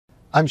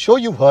I'm sure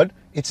you've heard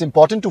it's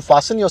important to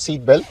fasten your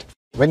seatbelt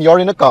when you're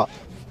in a car.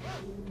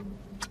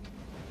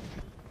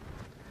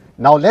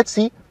 Now let's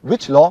see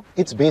which law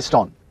it's based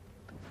on.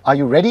 Are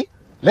you ready?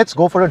 Let's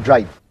go for a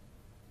drive.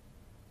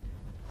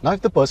 Now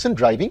if the person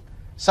driving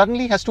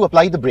suddenly has to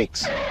apply the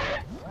brakes,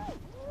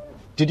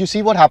 did you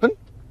see what happened?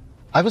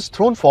 I was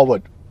thrown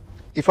forward.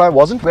 If I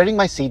wasn't wearing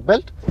my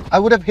seatbelt, I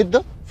would have hit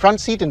the front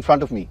seat in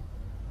front of me.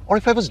 Or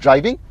if I was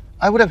driving,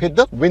 I would have hit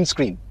the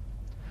windscreen.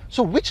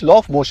 So which law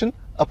of motion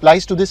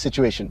applies to this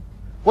situation?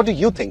 What do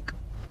you think?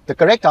 The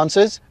correct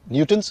answer is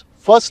Newton's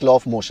first law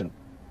of motion.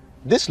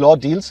 This law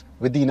deals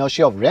with the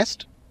inertia of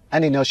rest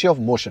and inertia of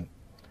motion.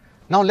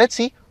 Now let's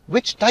see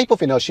which type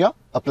of inertia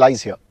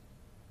applies here.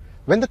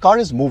 When the car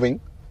is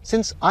moving,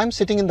 since I'm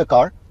sitting in the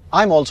car,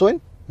 I'm also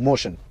in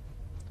motion.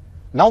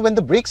 Now when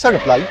the brakes are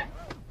applied,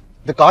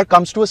 the car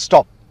comes to a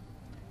stop.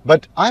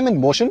 But I'm in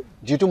motion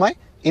due to my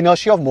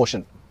inertia of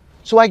motion.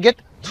 So I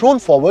get thrown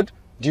forward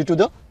due to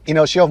the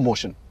inertia of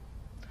motion.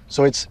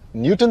 So it's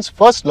Newton's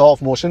first law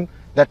of motion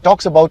that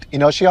talks about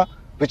inertia,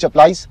 which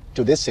applies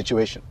to this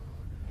situation.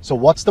 So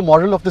what's the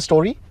moral of the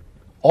story?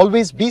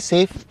 Always be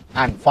safe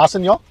and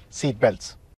fasten your seat belts.